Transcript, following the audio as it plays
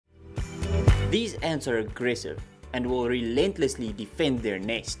These ants are aggressive and will relentlessly defend their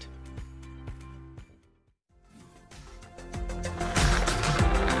nest.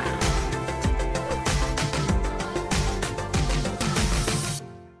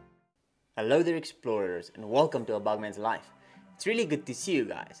 Hello there explorers, and welcome to A Bugman's Life. It's really good to see you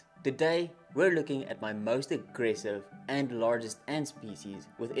guys. Today we're looking at my most aggressive and largest ant species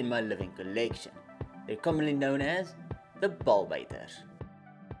within my living collection. They're commonly known as the Balbyters.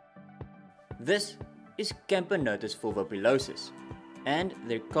 This is Camponotus fulvopilosus, and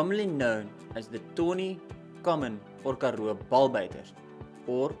they're commonly known as the Tawny, common or Karoo Balbyters,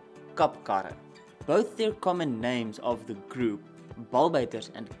 or kapkarre. Both their common names of the group, Balbyters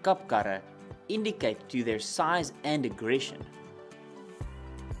and kapkarre, indicate to their size and aggression.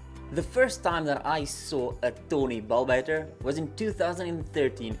 The first time that I saw a Tawny Balbyter was in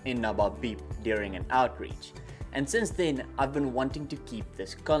 2013 in Uppbeat during an outreach, and since then I've been wanting to keep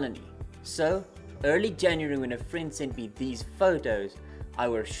this colony. So, early January when a friend sent me these photos, I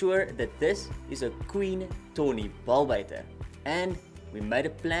was sure that this is a queen Tawny Balbyter, and we made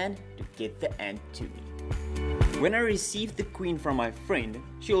a plan to get the ant to me. When I received the queen from my friend,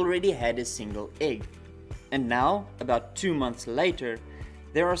 she already had a single egg, and now, about 2 months later,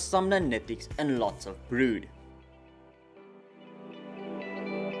 there are some nanitics and lots of brood.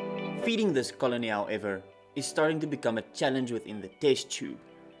 Feeding this colony, however, is starting to become a challenge within the test tube,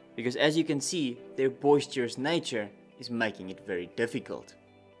 because as you can see, their boisterous nature is making it very difficult.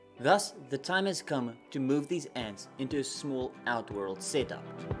 Thus, the time has come to move these ants into a small outworld setup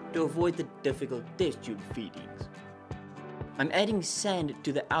to avoid the difficult test tube feedings. I'm adding sand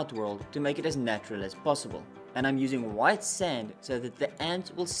to the outworld to make it as natural as possible, and I'm using white sand so that the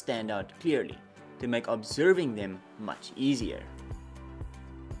ants will stand out clearly to make observing them much easier.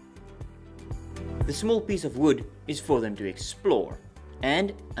 The small piece of wood is for them to explore,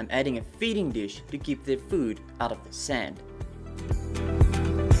 and I'm adding a feeding dish to keep their food out of the sand.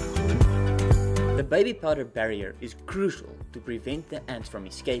 The baby powder barrier is crucial to prevent the ants from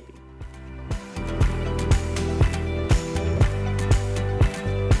escaping.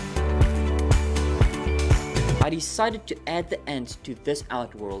 I decided to add the ants to this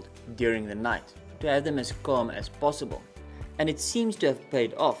outworld during the night to have them as calm as possible, and it seems to have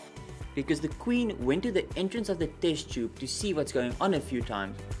paid off, because the queen went to the entrance of the test tube to see what's going on a few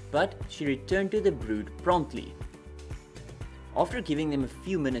times, but she returned to the brood promptly. After giving them a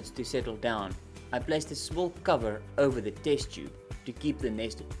few minutes to settle down, I placed a small cover over the test tube to keep the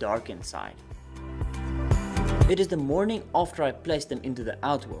nest dark inside. It is the morning after I placed them into the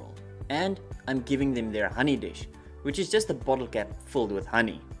outworld, and I'm giving them their honey dish, which is just a bottle cap filled with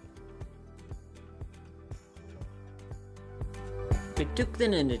honey. It took the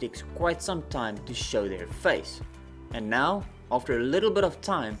nanitics quite some time to show their face, and now, after a little bit of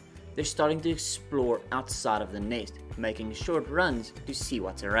time, they're starting to explore outside of the nest, making short runs to see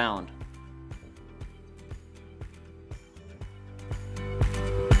what's around.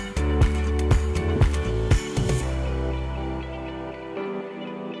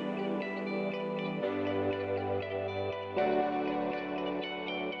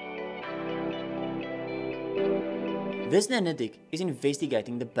 This nanitic is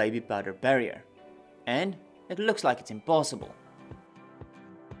investigating the baby powder barrier, and it looks like it's impossible.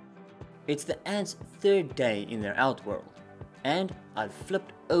 It's the ants' third day in their outworld, and I've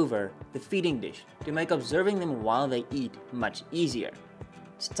flipped over the feeding dish to make observing them while they eat much easier.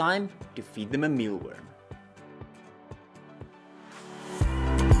 It's time to feed them a mealworm.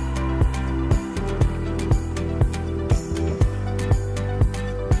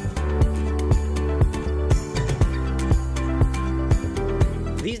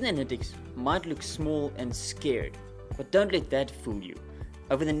 These nanitics might look small and scared, but don't let that fool you.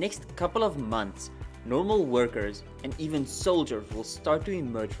 Over the next couple of months, normal workers and even soldiers will start to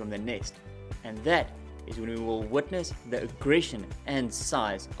emerge from the nest, and that is when we will witness the aggression and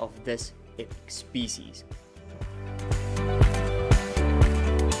size of this epic species.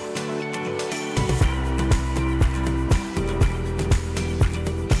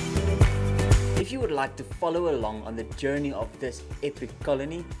 If you would like to follow along on the journey of this epic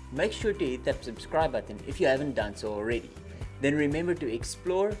colony, make sure to hit that subscribe button if you haven't done so already. Then remember to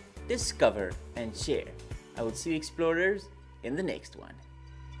explore, discover, and share. I will see you explorers in the next one.